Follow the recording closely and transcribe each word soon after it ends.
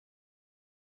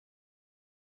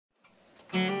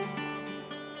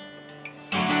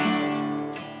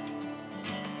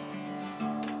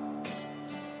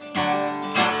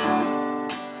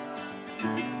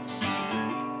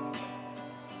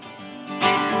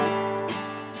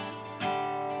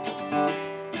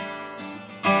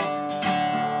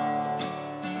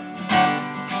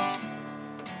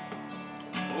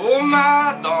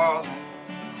my darling,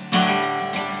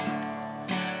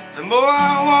 the more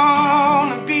I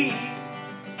wanna be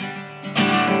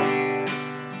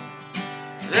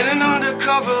than an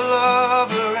undercover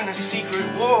lover in a secret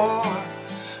war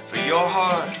for your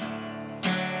heart.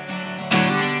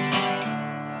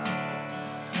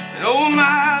 And oh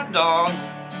my darling,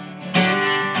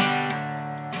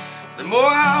 the more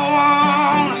I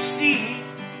wanna see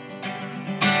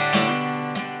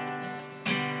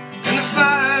and the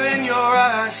fire in your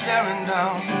eyes staring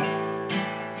down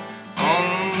on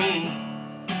me.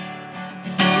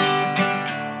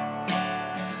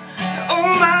 Oh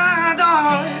my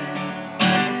darling,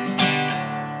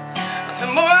 the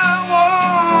more I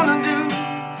wanna do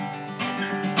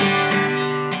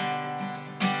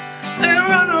than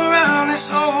run around this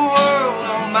whole world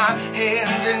on my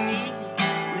hands and knees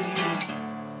with you.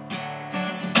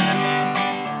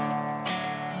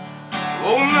 So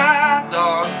oh my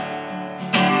darling,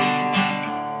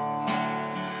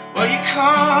 well you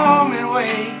come in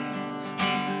waves,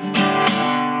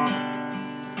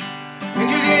 and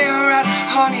today alright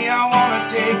honey, I wanna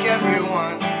take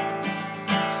everyone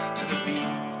to the beach.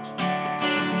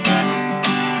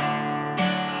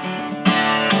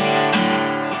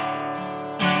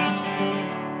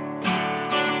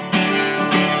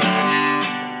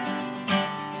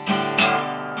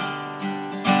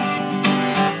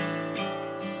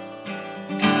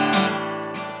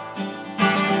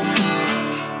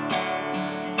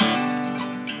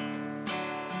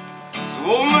 So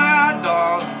oh my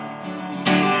darling,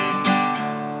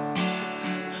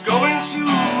 let's go into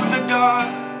the dark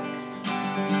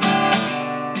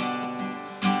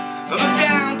of the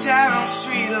downtown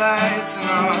streetlights and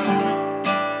our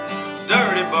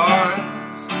dirty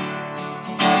bars.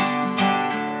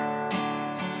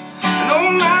 And oh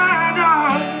my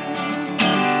darling,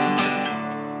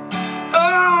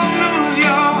 don't lose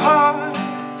your heart.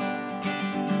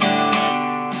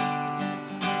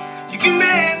 You can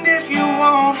bend if you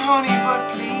want honey, but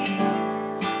please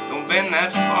don't bend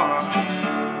that far.